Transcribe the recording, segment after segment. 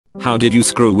How did you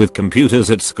screw with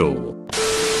computers at school?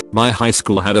 My high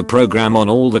school had a program on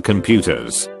all the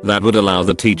computers that would allow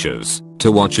the teachers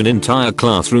to watch an entire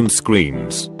classroom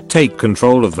screens, take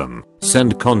control of them,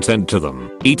 send content to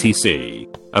them, etc.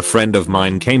 A friend of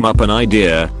mine came up an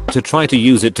idea to try to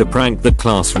use it to prank the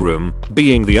classroom,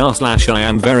 being the r/I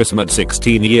am very smart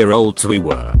 16-year-olds we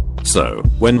were. So,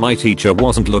 when my teacher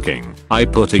wasn't looking, I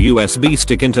put a USB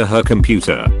stick into her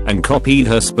computer and copied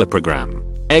her SPA program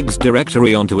eggs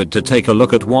directory onto it to take a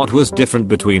look at what was different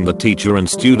between the teacher and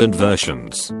student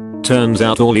versions. Turns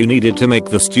out all you needed to make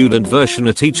the student version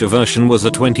a teacher version was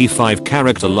a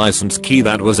 25-character license key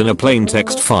that was in a plain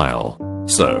text file.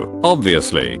 So,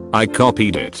 obviously, I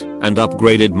copied it and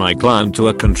upgraded my client to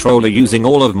a controller using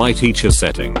all of my teacher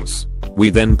settings.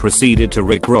 We then proceeded to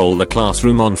rickroll the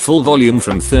classroom on full volume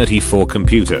from 34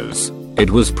 computers. It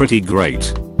was pretty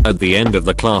great. At the end of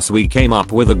the class we came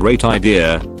up with a great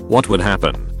idea. What would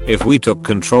happen if we took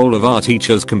control of our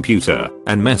teacher's computer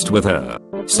and messed with her?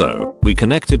 So, we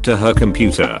connected to her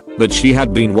computer, but she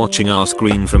had been watching our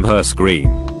screen from her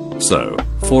screen. So,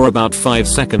 for about 5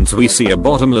 seconds we see a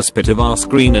bottomless pit of our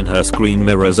screen and her screen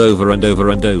mirrors over and over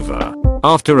and over.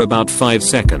 After about 5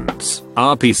 seconds,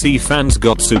 our PC fans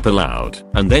got super loud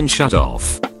and then shut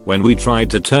off. When we tried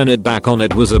to turn it back on,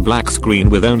 it was a black screen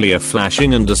with only a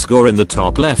flashing underscore in the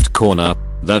top left corner.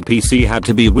 That PC had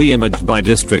to be re-imaged by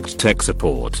district tech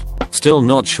support. Still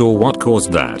not sure what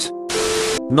caused that.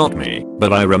 Not me,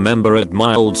 but I remember at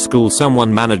my old school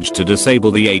someone managed to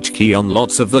disable the H key on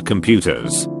lots of the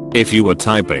computers. If you were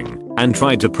typing and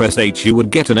tried to press H, you would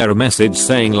get an error message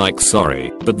saying like,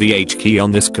 sorry, but the H key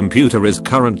on this computer is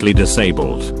currently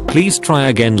disabled. Please try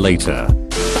again later.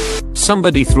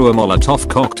 Somebody threw a Molotov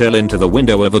cocktail into the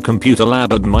window of a computer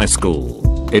lab at my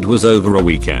school. It was over a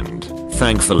weekend,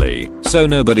 thankfully, so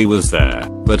nobody was there,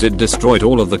 but it destroyed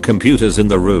all of the computers in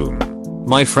the room.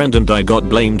 My friend and I got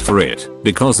blamed for it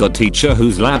because the teacher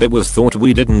whose lab it was thought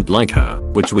we didn't like her,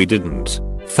 which we didn't.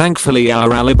 Thankfully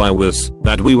our alibi was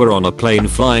that we were on a plane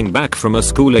flying back from a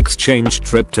school exchange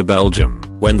trip to Belgium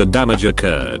when the damage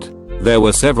occurred. There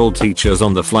were several teachers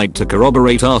on the flight to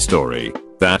corroborate our story.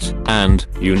 That, and,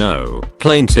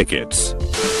 plane tickets.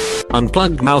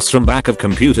 Unplug mouse from back of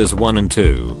computers 1 and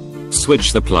 2.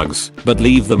 Switch the plugs, but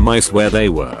leave the mice where they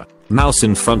were. Mouse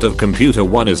in front of computer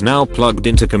 1 is now plugged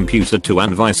into computer 2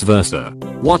 and vice versa.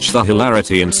 Watch the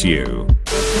hilarity ensue.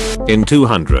 In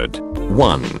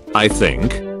 201, I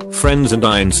think, friends and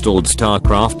I installed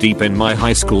StarCraft Deep in my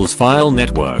high school's file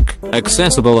network,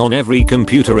 accessible on every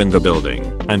computer in the building,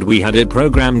 and we had it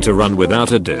programmed to run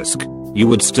without a disk. You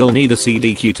would still need a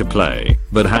CD key to play,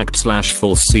 but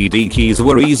hacked/false CD keys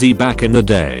were easy back in the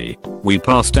day. We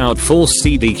passed out false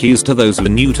CD keys to those who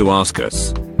knew to ask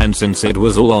us, and since it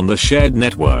was all on the shared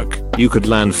network, you could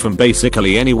land from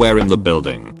basically anywhere in the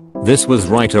building. This was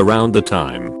right around the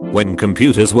time when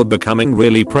computers were becoming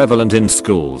really prevalent in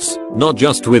schools, not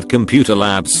just with computer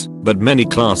labs, but many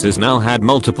classes now had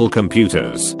multiple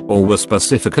computers, or were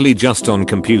specifically just on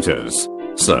computers.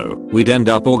 So, we'd end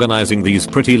up organizing these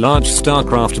pretty large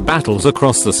StarCraft battles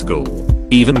across the school.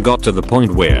 Even got to the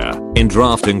point where, in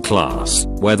drafting class,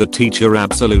 where the teacher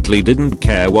absolutely didn't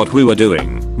care what we were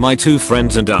doing, my 2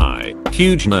 friends and I,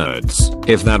 huge nerds,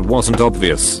 if that wasn't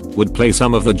obvious, would play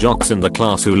some of the jocks in the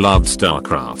class who loved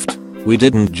StarCraft. We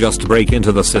didn't just break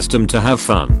into the system to have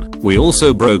fun, we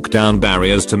also broke down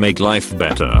barriers to make life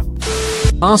better.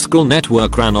 Our school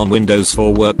network ran on Windows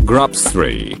 4 work grups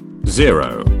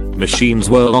 3.0. Machines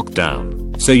were locked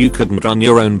down, so you couldn't run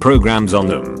your own programs on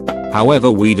them. However,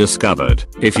 we discovered,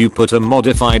 if you put a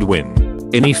modified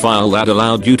WinINI file that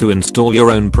allowed you to install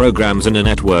your own programs in a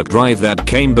network drive that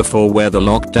came before where the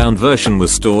lockdown version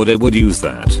was stored, it would use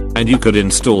that, and you could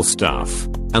install stuff.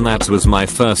 And that was my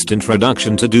first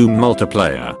introduction to Doom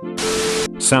multiplayer.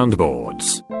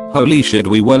 Soundboards. Holy shit,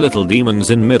 we were little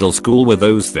demons in middle school with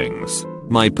those things.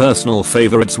 My personal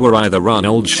favorites were either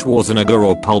Arnold Schwarzenegger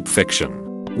or Pulp Fiction.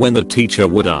 When the teacher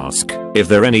would ask if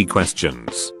there any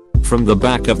questions, from the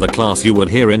back of the class you would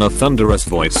hear in a thunderous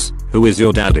voice, "Who is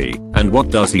your daddy, and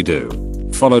what does he do?"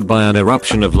 Followed by an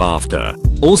eruption of laughter,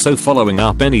 also following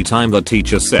up anytime the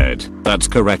teacher said, "That's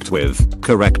correct" with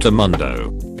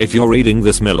 "Correctamundo." If you're reading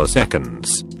this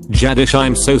milliseconds, Jadish,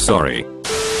 I'm so sorry.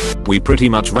 We pretty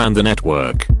much ran the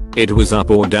network. It was up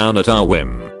or down at our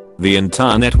whim. The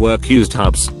entire network used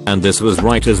hubs, and this was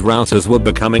right as routers were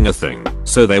becoming a thing,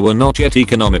 so they were not yet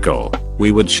economical.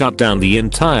 We would shut down the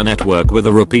entire network with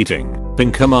a repeating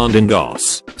ping command in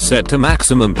DOS, set to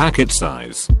maximum packet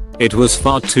size. It was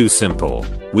far too simple.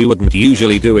 We wouldn't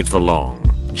usually do it for long,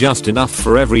 just enough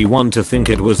for everyone to think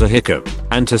it was a hiccup,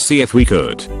 and to see if we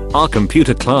could. Our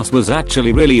computer class was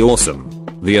actually really awesome.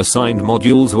 The assigned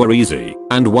modules were easy,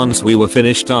 and once we were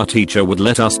finished our teacher would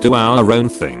let us do our own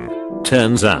thing.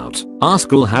 Turns out, our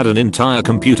school had an entire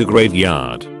computer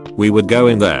graveyard. We would go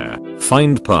in there,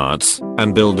 find parts,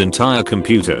 and build entire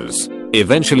computers.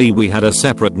 Eventually we had a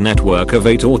separate network of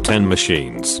 8 or 10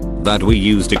 machines that we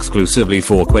used exclusively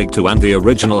for Quake 2 and the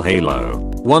original Halo.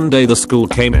 One day the school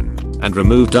came in and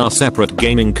removed our separate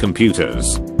gaming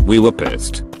computers. We were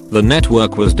pissed. The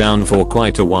network was down for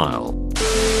quite a while.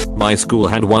 My school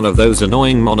had one of those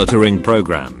annoying monitoring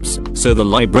programs, so the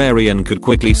librarian could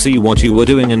quickly see what you were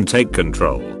doing and take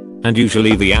control. And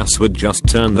usually the ass would just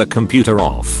turn the computer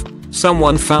off.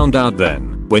 Someone found out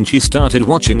then, when she started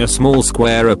watching, a small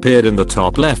square appeared in the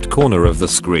top left corner of the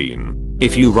screen.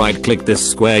 If you right click this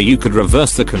square you could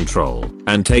reverse the control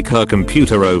and take her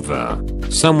computer over.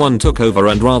 Someone took over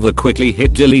and rather quickly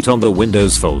hit delete on the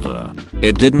Windows folder.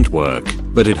 It didn't work,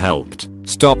 but it helped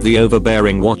stop the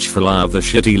overbearing watchful eye of the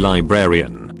shitty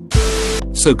librarian.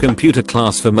 So computer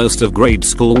class for most of grade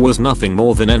school was nothing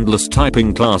more than endless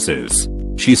typing classes.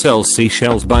 She sells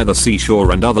seashells by the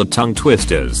seashore and other tongue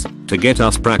twisters to get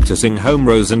us practicing home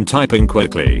rows and typing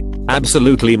quickly.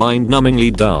 Absolutely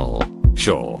mind-numbingly dull.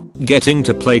 Sure, getting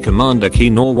to play Commander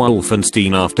Keen or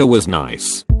Wolfenstein after was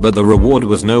nice, but the reward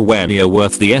was nowhere near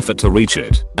worth the effort to reach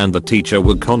it, and the teacher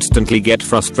would constantly get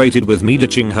frustrated with me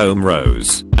ditching home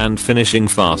rows and finishing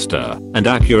faster and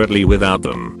accurately without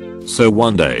them. So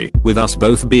one day, with us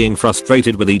both being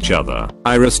frustrated with each other,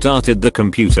 I restarted the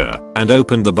computer and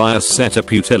opened the BIOS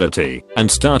setup utility and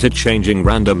started changing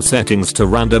random settings to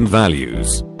random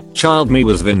values. Child me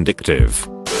was vindictive.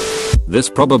 This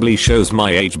probably shows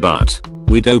my age, but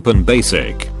we'd open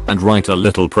BASIC and write a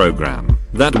little program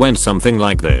that went something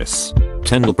like this.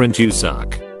 10 will print you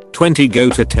suck. 20 go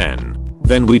to 10.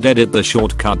 Then we'd edit the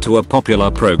shortcut to a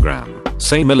popular program,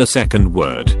 say millisecond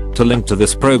word, to link to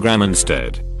this program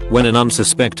instead. When an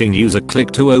unsuspecting user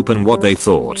clicked to open what they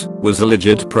thought was a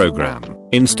legit program,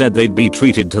 instead they'd be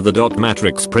treated to the dot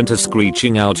matrix printer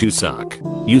screeching out you suck,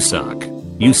 you suck,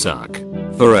 you suck,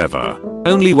 forever.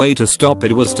 Only way to stop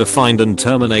it was to find and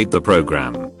terminate the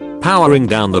program. Powering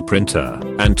down the printer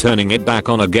and turning it back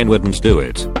on again wouldn't do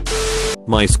it.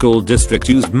 My school district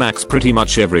used Macs pretty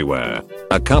much everywhere.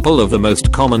 A couple of the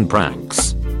most common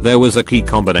pranks. There was a key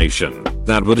combination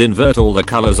that would invert all the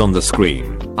colors on the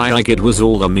screen. It was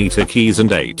all the meter keys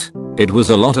and 8. It was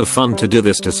a lot of fun to do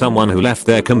this to someone who left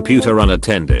their computer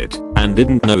unattended and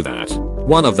didn't know that.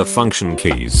 One of the function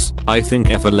keys, I think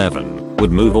F11,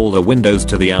 would move all the windows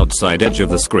to the outside edge of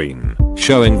the screen,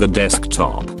 showing the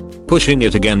desktop. Pushing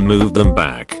it again moved them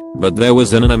back, but there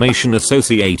was an animation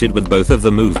associated with both of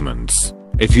the movements.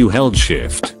 If you held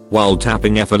shift while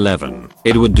tapping F11,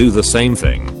 it would do the same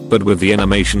thing, but with the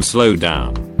animation slowed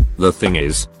down. The thing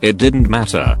is, it didn't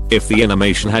matter if the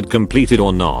animation had completed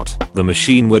or not. The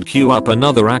machine would queue up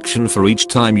another action for each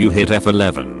time you hit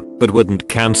F11, but wouldn't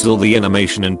cancel the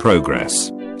animation in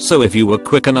progress. So if you were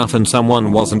quick enough and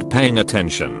someone wasn't paying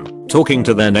attention, talking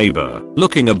to their neighbor,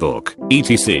 looking a book,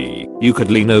 etc., you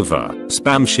could lean over,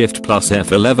 spam shift plus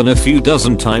F11 a few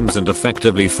dozen times and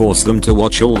effectively force them to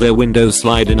watch all their windows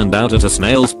slide in and out at a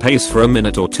snail's pace for a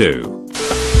minute or two.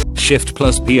 Shift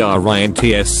plus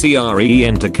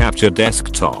PRINTSCREN to capture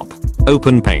desktop.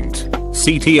 Open paint.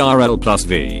 CTRL plus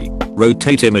V.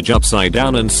 Rotate image upside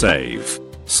down and save.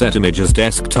 Set image as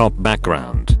desktop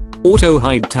background. Auto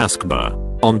hide taskbar.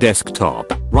 On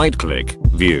desktop, right click,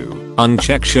 view,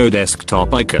 uncheck show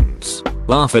desktop icons.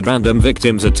 Laugh at random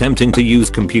victims attempting to use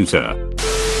computer.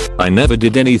 I never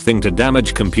did anything to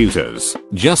damage computers,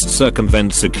 just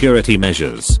circumvent security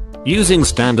measures. Using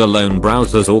standalone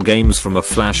browsers or games from a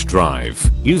flash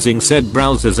drive, using said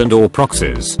browsers and or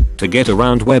proxies to get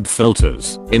around web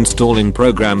filters, installing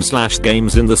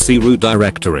programs/games in the C root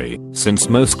directory, since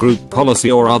most group policy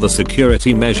or other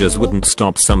security measures wouldn't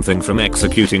stop something from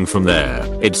executing from there,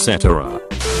 etc.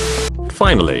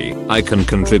 Finally, I can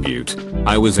contribute.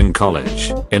 I was in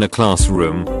college, in a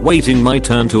classroom, waiting my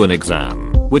turn to an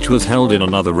exam, which was held in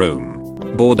another room.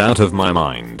 Bored out of my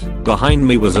mind, behind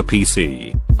me was a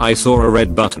PC. I saw a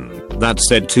red button that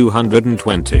said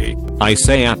 220. I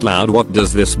say out loud, what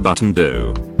does this button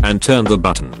do? And turn the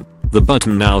button. The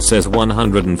button now says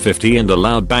 150 and a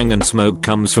loud bang and smoke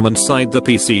comes from inside the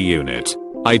PC unit.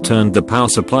 I turned the power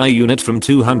supply unit from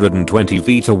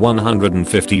 220V to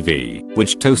 150V,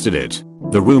 which toasted it.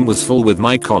 The room was full with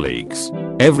my colleagues.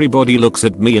 Everybody looks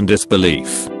at me in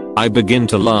disbelief. I begin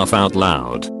to laugh out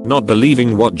loud, not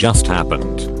believing what just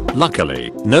happened.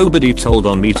 Luckily, nobody told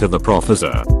on me to the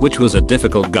professor, which was a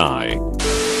difficult guy.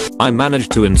 I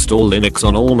managed to install Linux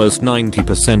on almost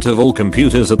 90% of all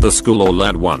computers at the school all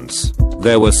at once.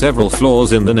 There were several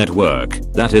flaws in the network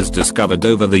that is discovered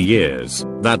over the years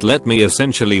that let me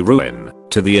essentially ruin,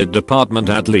 to the ed department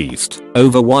at least,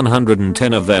 over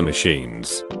 110 of their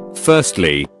machines.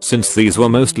 Firstly, since these were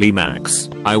mostly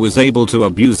Macs, I was able to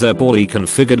abuse their poorly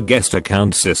configured guest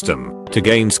account system to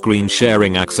gain screen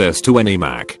sharing access to any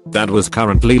Mac that was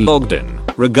currently logged in,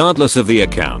 regardless of the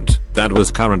account that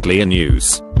was currently in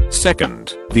use.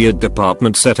 Second, the ed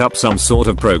department set up some sort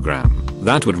of program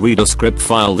that would read a script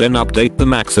file then update the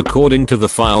Macs according to the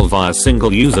file via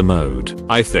single user mode.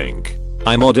 I think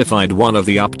I modified one of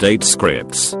the update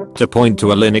scripts to point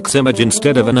to a Linux image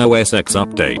instead of an OS X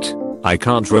update. I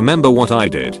can't remember what I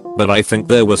did, but I think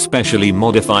there were specially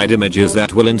modified images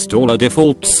that will install a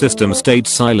default system state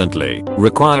silently,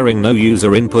 requiring no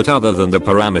user input other than the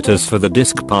parameters for the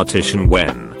disk partition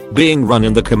when being run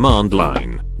in the command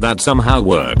line. That somehow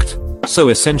worked. So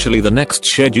essentially the next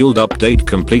scheduled update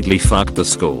completely fucked the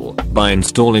school by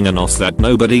installing an OS that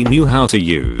nobody knew how to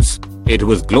use. It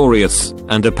was glorious,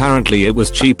 and apparently it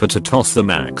was cheaper to toss the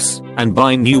Macs and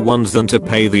buy new ones than to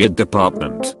pay the ed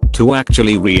department to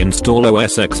actually reinstall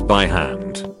OS X by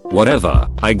hand. Whatever,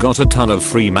 I got a ton of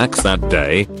free Macs that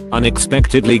day,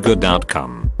 unexpectedly good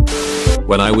outcome.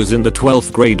 When I was in the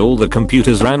 12th grade all the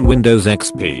computers ran Windows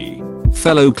XP.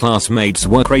 Fellow classmates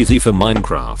were crazy for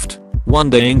Minecraft. One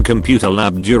day in computer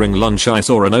lab during lunch I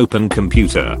saw an open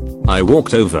computer. I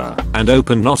walked over and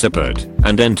opened Notepad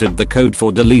and entered the code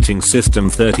for deleting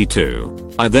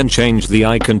System32. I then changed the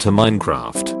icon to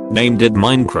Minecraft, named it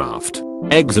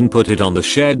Minecraft Eggs and put it on the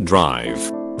shared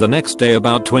drive. The next day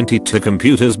about 22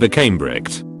 computers became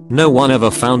bricked. No one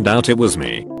ever found out it was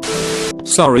me.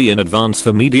 Sorry in advance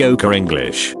for mediocre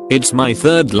English, it's my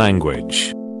third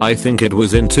language. I think it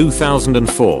was in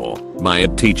 2004, my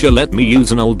ed teacher let me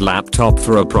use an old laptop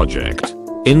for a project.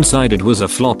 Inside it was a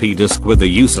floppy disk with a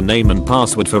username and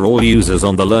password for all users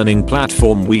on the learning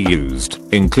platform we used,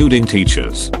 including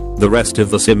teachers. The rest of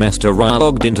the semester I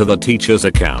logged into the teachers'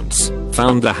 accounts,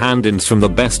 found the hand-ins from the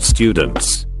best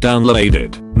students,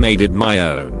 downloaded, made it my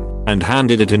own, and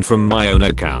handed it in from my own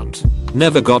account.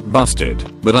 Never got busted,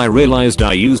 but I realized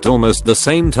I used almost the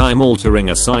same time altering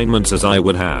assignments as I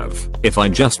would have if I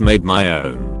just made my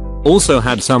own. Also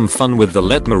had some fun with the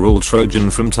Let Me Rule Trojan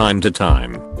from time to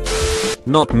time.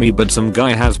 Not me, but some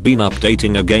guy has been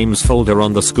updating a games folder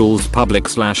on the school's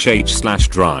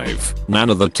public/h/drive. None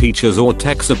of the teachers or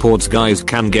tech supports guys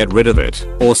can get rid of it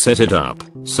or set it up,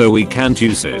 so we can't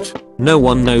use it. No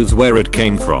one knows where it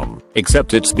came from,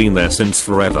 except it's been there since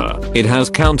forever. It has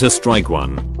Counter-Strike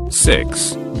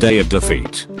 1.6, Day of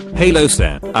Defeat, Halo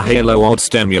set, a Halo odds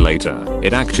stimulator.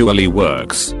 It actually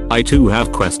works. I too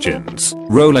have questions.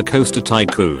 Roller Coaster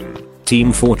Tycoon,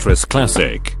 Team Fortress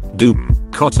Classic, Doom,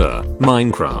 Cotter,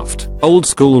 Minecraft, Old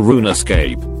School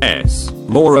RuneScape,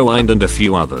 Morrowind and a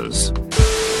few others.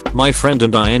 My friend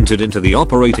and I entered into the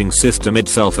operating system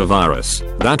itself a virus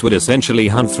that would essentially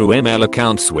hunt through email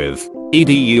accounts with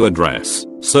edu address,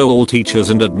 so all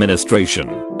teachers and administration,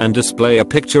 and display a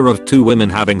picture of two women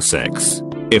having sex.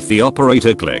 If the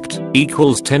operator clicked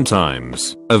equals 10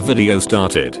 times, a video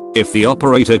started. If the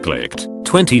operator clicked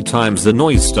 20 times, the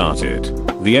noise started.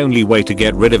 The only way to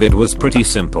get rid of it was pretty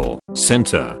simple.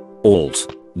 Center,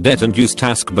 Alt, Det and use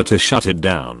taskbar to shut it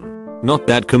down. Not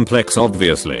that complex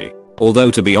obviously.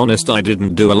 Although to be honest I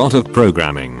didn't do a lot of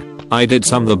programming. I did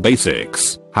some of the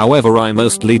basics. However, I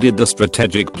mostly did the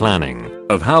strategic planning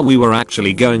of how we were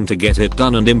actually going to get it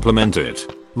done and implement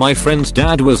it. My friend's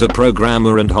dad was a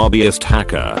programmer and hobbyist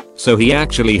hacker, so he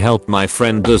actually helped my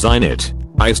friend design it.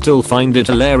 I still find it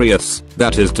hilarious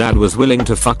that his dad was willing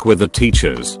to fuck with the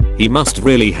teachers. He must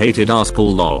really hated our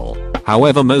school lol.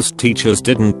 However, most teachers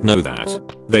didn't know that.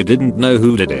 They didn't know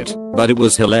who did it, but it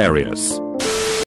was hilarious.